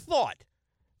even the thought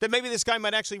that maybe this guy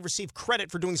might actually receive credit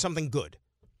for doing something good.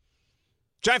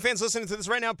 Giant fans listening to this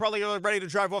right now probably are ready to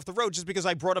drive off the road just because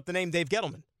I brought up the name Dave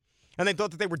Gettleman. And they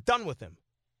thought that they were done with him.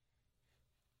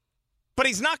 But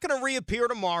he's not going to reappear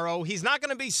tomorrow. He's not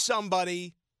going to be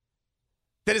somebody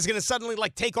that is going to suddenly,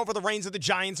 take over the reins of the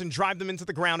Giants and drive them into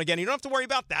the ground again. You don't have to worry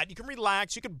about that. You can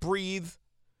relax. You can breathe.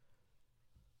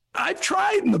 I've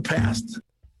tried in the past.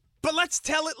 But let's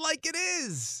tell it like it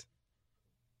is.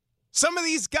 Some of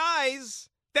these guys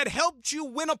that helped you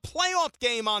win a playoff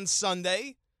game on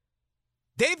Sunday,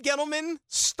 Dave Gettleman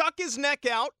stuck his neck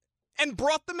out and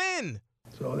brought them in.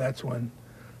 So that's when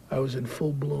I was in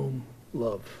full bloom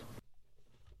love.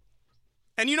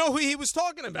 And you know who he was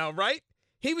talking about, right?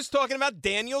 He was talking about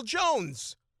Daniel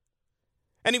Jones.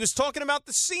 And he was talking about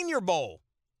the Senior Bowl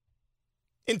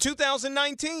in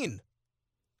 2019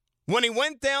 when he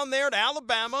went down there to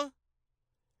Alabama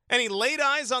and he laid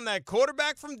eyes on that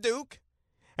quarterback from Duke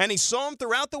and he saw him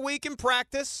throughout the week in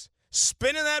practice,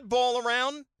 spinning that ball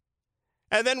around,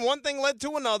 and then one thing led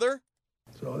to another.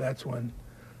 So that's when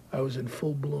I was in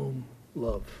full bloom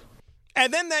love.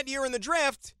 And then that year in the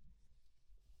draft,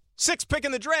 6th pick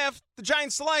in the draft, the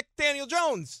Giants select Daniel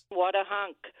Jones. What a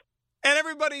hunk. And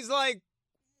everybody's like,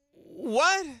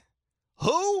 what?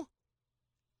 Who?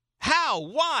 How?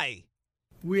 Why?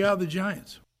 We are the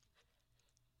Giants.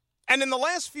 And in the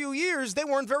last few years, they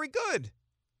weren't very good.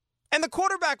 And the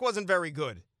quarterback wasn't very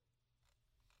good.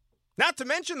 Not to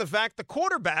mention the fact the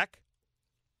quarterback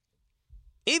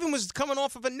even was coming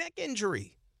off of a neck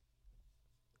injury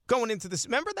going into this.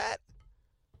 Remember that?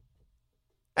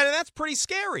 And that's pretty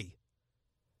scary.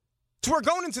 So we're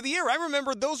going into the year. I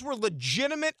remember those were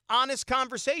legitimate, honest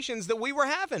conversations that we were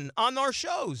having on our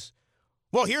shows.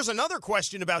 Well, here's another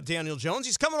question about Daniel Jones.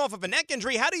 He's coming off of a neck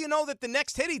injury. How do you know that the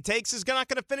next hit he takes is not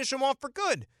going to finish him off for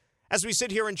good? As we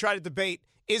sit here and try to debate,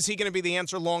 is he going to be the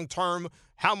answer long term?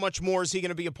 How much more is he going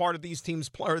to be a part of these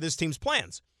teams or this team's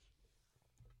plans?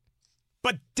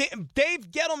 But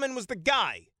Dave Gettleman was the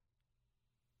guy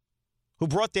who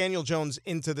brought Daniel Jones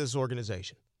into this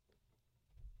organization.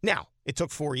 Now, it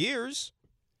took 4 years.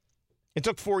 It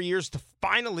took 4 years to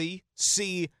finally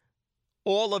see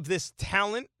all of this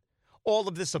talent, all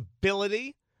of this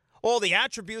ability, all the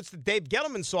attributes that Dave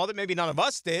Gettleman saw that maybe none of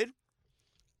us did.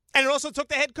 And it also took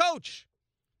the head coach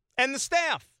and the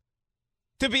staff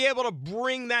to be able to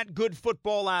bring that good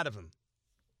football out of him.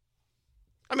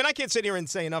 I mean, I can't sit here and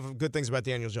say enough of good things about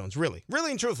Daniel Jones, really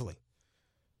and truthfully.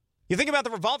 You think about the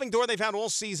revolving door they've had all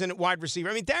season at wide receiver.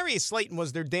 I mean, Darius Slayton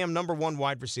was their damn number one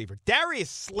wide receiver. Darius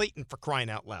Slayton, for crying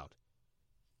out loud.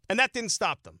 And that didn't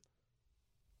stop them.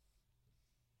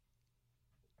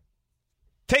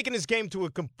 Taking his game to a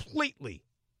completely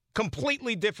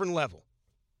different level.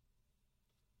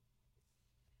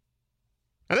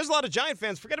 And there's a lot of Giant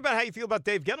fans. Forget about how you feel about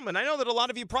Dave Gettleman. I know that a lot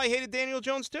of you probably hated Daniel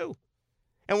Jones too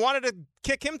and wanted to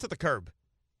kick him to the curb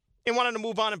and wanted to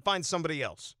move on and find somebody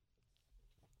else.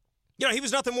 He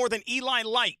was nothing more than Eli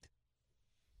Light.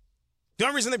 The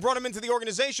only reason they brought him into the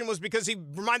organization was because he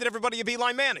reminded everybody of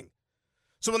Eli Manning.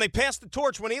 So when they passed the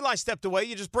torch, when Eli stepped away,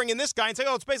 you just bring in this guy and say,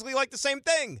 oh, it's basically like the same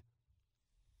thing.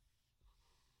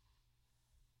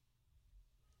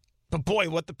 But boy,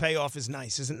 what the payoff is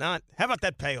nice, is it not? How about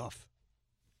that payoff?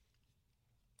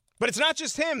 But it's not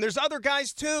just him. There's other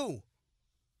guys, too.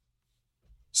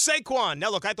 Saquon. Now,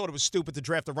 look, I thought it was stupid to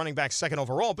draft a running back second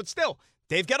overall, but still,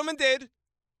 Dave Gettleman did.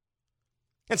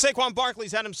 And Saquon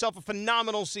Barkley's had himself a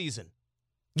phenomenal season.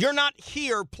 You're not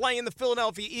here playing the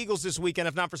Philadelphia Eagles this weekend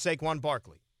if not for Saquon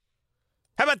Barkley.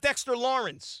 How about Dexter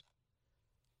Lawrence?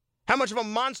 How much of a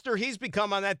monster he's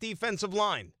become on that defensive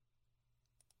line.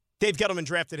 Dave Gettleman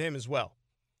drafted him as well.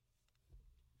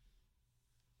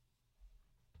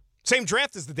 Same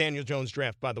draft as the Daniel Jones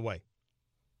draft, by the way.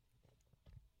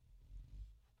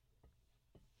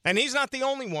 And he's not the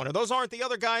only one, or those aren't the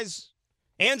other guys.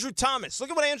 Andrew Thomas. Look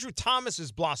at what Andrew Thomas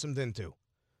has blossomed into.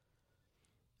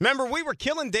 Remember, we were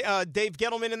killing Dave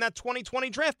Gettleman in that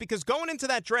 2020 draft because going into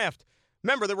that draft,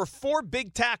 remember, there were 4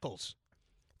 big tackles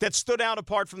that stood out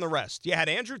apart from the rest. You had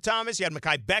Andrew Thomas, you had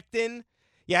Mekhi Becton,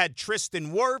 you had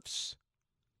Tristan Wirfs,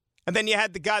 and then you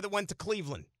had the guy that went to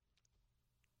Cleveland.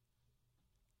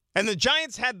 And the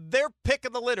Giants had their pick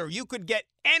of the litter. You could get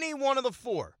any one of the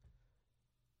 4.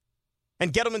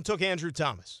 And Gettleman took Andrew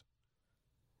Thomas.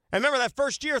 And remember, that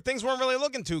first year, things weren't really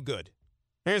looking too good.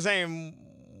 And you're saying,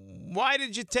 why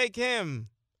did you take him?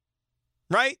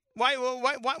 Right?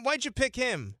 Why'd you pick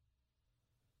him?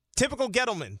 Typical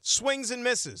Gettleman. Swings and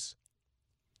misses.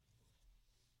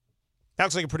 That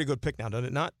looks like a pretty good pick now, doesn't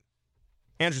it not?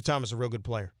 Andrew Thomas, a real good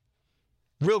player.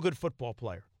 Real good football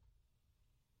player.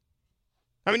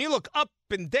 I mean, you look up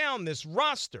and down this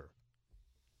roster.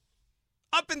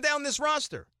 Up and down this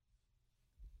roster.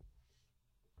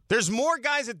 There's more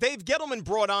guys that Dave Gettleman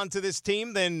brought onto this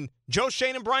team than Joe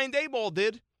Schoen and Brian Daboll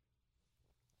did.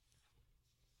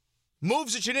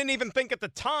 Moves that you didn't even think at the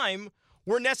time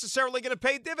were necessarily going to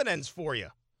pay dividends for you.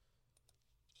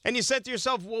 And you said to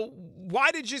yourself, well,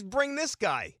 why did you bring this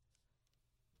guy?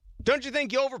 Don't you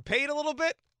think you overpaid a little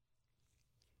bit?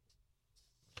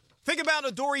 Think about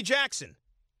Adoree Jackson.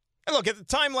 And look, at the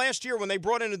time last year when they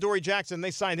brought in Adoree Jackson, they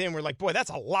signed him. We're like, boy,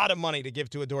 that's a lot of money to give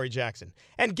to Adoree Jackson.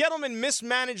 And Gettleman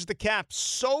mismanaged the cap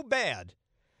so bad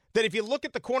that if you look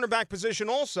at the cornerback position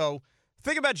also,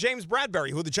 think about James Bradbury,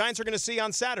 who the Giants are going to see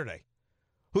on Saturday,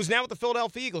 who's now with the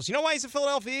Philadelphia Eagles. You know why he's a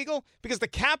Philadelphia Eagle? Because the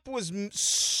cap was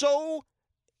so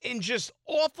in just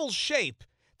awful shape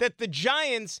that the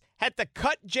Giants had to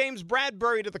cut James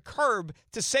Bradbury to the curb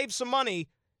to save some money,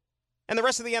 and the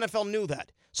rest of the NFL knew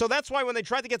that. So that's why when they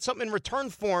tried to get something in return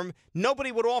for him,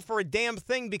 nobody would offer a damn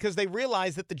thing because they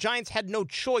realized that the Giants had no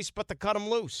choice but to cut him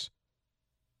loose.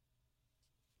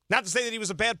 Not to say that he was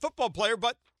a bad football player,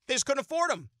 but they just couldn't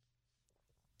afford him.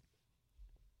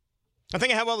 I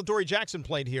think of how well Adoree Jackson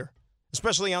played here,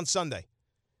 especially on Sunday,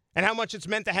 and how much it's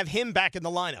meant to have him back in the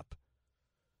lineup.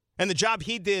 And the job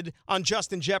he did on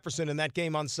Justin Jefferson in that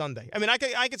game on Sunday. I mean, I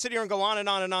could sit here and go on and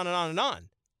on and on and on and on.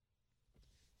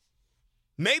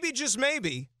 Maybe, just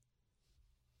maybe,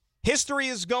 history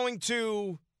is going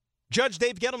to judge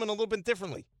Dave Gettleman a little bit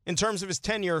differently in terms of his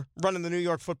tenure running the New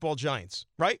York Football Giants,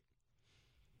 right?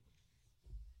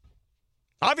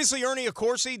 Obviously, Ernie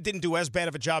Accorsi didn't do as bad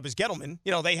of a job as Gettleman.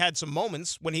 You know, they had some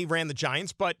moments when he ran the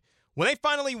Giants, but when they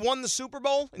finally won the Super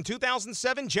Bowl in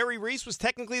 2007, Jerry Reese was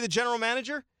technically the general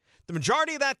manager. The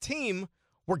majority of that team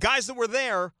were guys that were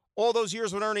there all those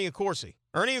years with Ernie Accorsi.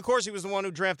 Ernie Accorsi was the one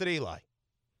who drafted Eli.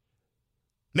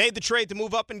 Made the trade to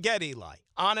move up and get Eli.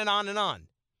 On and on and on.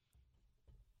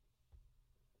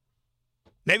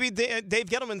 Maybe Dave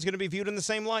Gettleman's going to be viewed in the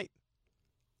same light.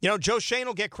 You know, Joe Schoen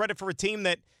will get credit for a team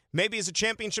that maybe is a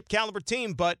championship caliber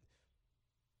team, but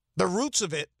the roots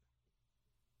of it,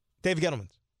 Dave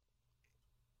Gettleman's.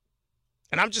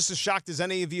 And I'm just as shocked as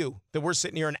any of you that we're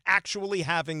sitting here and actually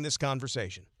having this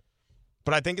conversation.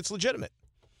 But I think it's legitimate.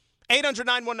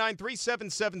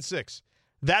 800-919-3776.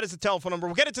 That is the telephone number.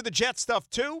 We'll get into the Jets stuff,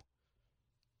 too.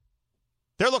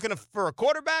 They're looking for a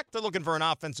quarterback. They're looking for an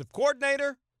offensive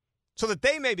coordinator so that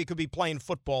they maybe could be playing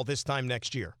football this time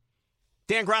next year.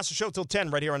 Dan Graca Show till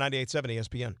 10 right here on 98.7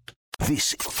 ESPN.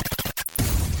 This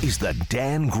is the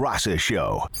Dan Graca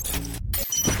Show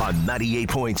on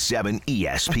 98.7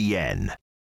 ESPN.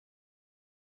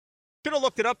 Should have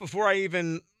looked it up before I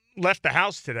even left the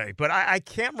house today, but I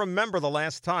can't remember the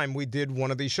last time we did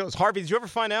one of these shows. Harvey, did you ever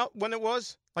find out when it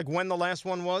was? Like when the last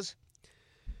one was?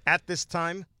 At this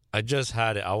time? I just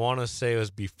had it. I want to say it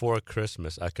was before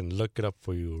Christmas. I can look it up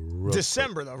for you real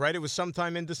December, quick. Though, right? It was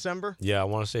sometime in December? Yeah, I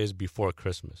want to say it's before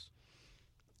Christmas.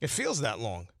 It feels that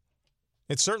long.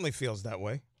 It certainly feels that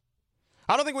way.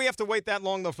 I don't think we have to wait that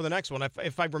long, though, for the next one.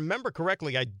 If I remember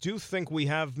correctly, I do think we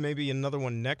have maybe another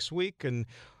one next week. And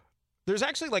there's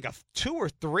actually like 2 or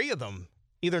 3 of them,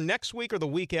 either next week or the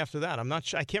week after that. I'm not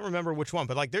sure. I can't remember which one.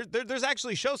 But like there's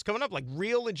actually shows coming up, like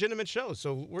real legitimate shows.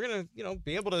 So we're going to,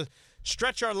 be able to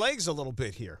stretch our legs a little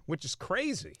bit here, which is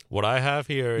crazy. What I have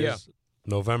here is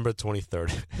November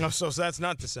 23rd. No, so that's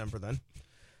not December then.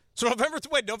 So November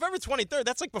 23rd,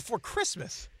 that's like before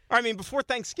Christmas. I mean, before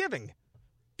Thanksgiving.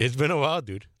 It's been a while,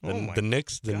 dude. The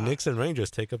Knicks and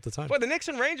Rangers take up the time. Well, the Knicks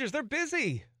and Rangers, they're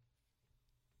busy.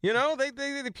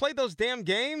 They played those damn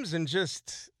games and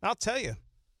just, I'll tell you,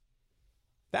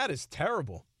 that is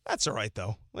terrible. That's all right,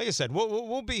 though. Like I said,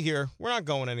 we'll be here. We're not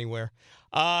going anywhere.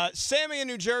 Sammy in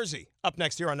New Jersey, up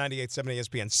next here on 98.7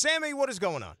 ESPN. Sammy, what is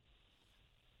going on?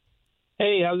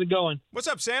 Hey, how's it going? What's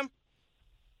up, Sam?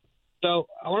 So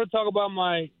I want to talk about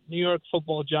my New York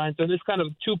Football Giants, and this is kind of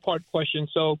a two-part question.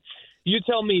 So you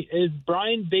tell me, is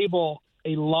Brian Daboll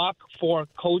a lock for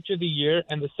Coach of the Year?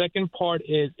 And the second part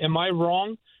is, am I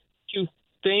wrong to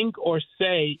think or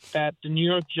say that the New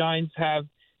York Giants have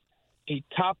a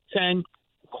top 10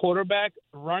 quarterback,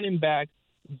 running back,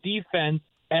 defense,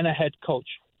 and a head coach?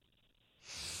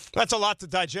 That's a lot to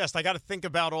digest. I got to think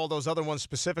about all those other ones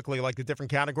specifically, like the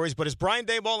different categories. But is Brian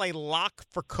Daboll a lock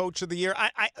for Coach of the Year?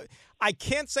 I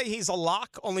can't say he's a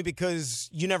lock, only because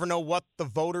you never know what the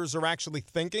voters are actually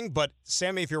thinking. But,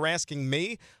 Sammy, if you're asking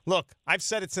me, look, I've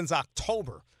said it since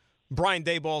October. Brian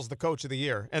Daboll's the Coach of the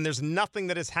Year. And there's nothing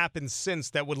that has happened since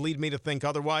that would lead me to think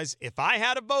otherwise. If I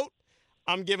had a vote,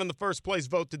 I'm giving the first-place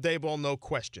vote to Daboll, no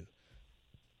question.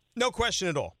 No question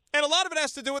at all. And a lot of it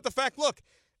has to do with the fact, look,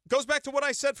 goes back to what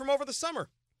I said from over the summer.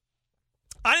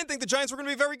 I didn't think the Giants were going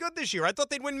to be very good this year. I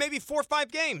thought they'd win maybe 4 or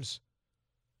 5 games.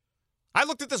 I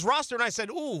looked at this roster and I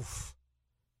said, oof,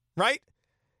 right?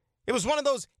 It was one of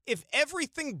those, if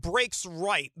everything breaks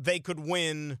right, they could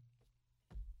win,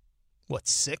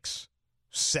 6,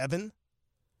 7?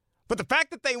 But the fact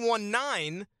that they won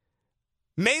 9,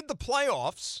 made the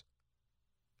playoffs,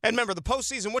 and remember, the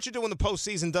postseason, what you do in the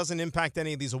postseason doesn't impact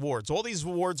any of these awards. All these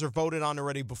awards are voted on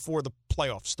already before the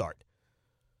playoffs start.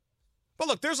 But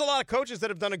look, there's a lot of coaches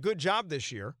that have done a good job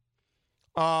this year.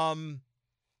 Look,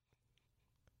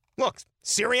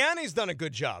 Sirianni's done a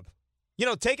good job.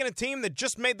 Taking a team that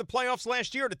just made the playoffs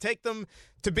last year to take them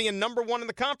to being number 1 in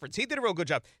the conference. He did a real good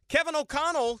job. Kevin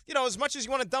O'Connell, as much as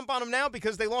you want to dump on him now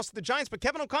because they lost to the Giants, but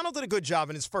Kevin O'Connell did a good job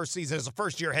in his first season as a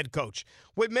first-year head coach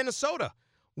with Minnesota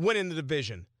winning the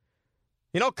division.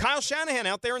 Kyle Shanahan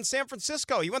out there in San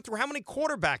Francisco. He went through how many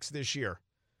quarterbacks this year?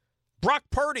 Brock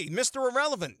Purdy, Mr.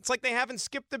 Irrelevant. It's like they haven't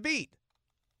skipped a beat.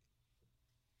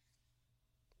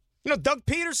 Doug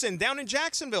Peterson down in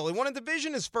Jacksonville. He won a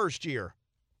division his first year.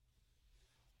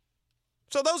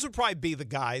 So those would probably be the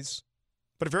guys.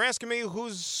 But if you're asking me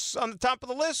who's on the top of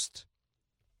the list,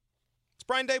 it's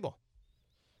Brian Daboll.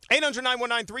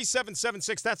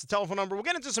 800-919-3776. That's the telephone number. We'll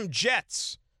get into some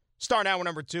Jets. Start hour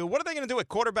number 2. What are they going to do at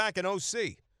quarterback and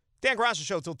OC? Dan Graca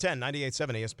Show till 10,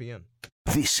 98.7 ESPN.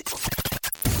 This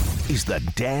is the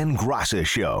Dan Graca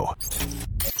Show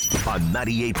on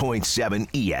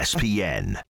 98.7 ESPN.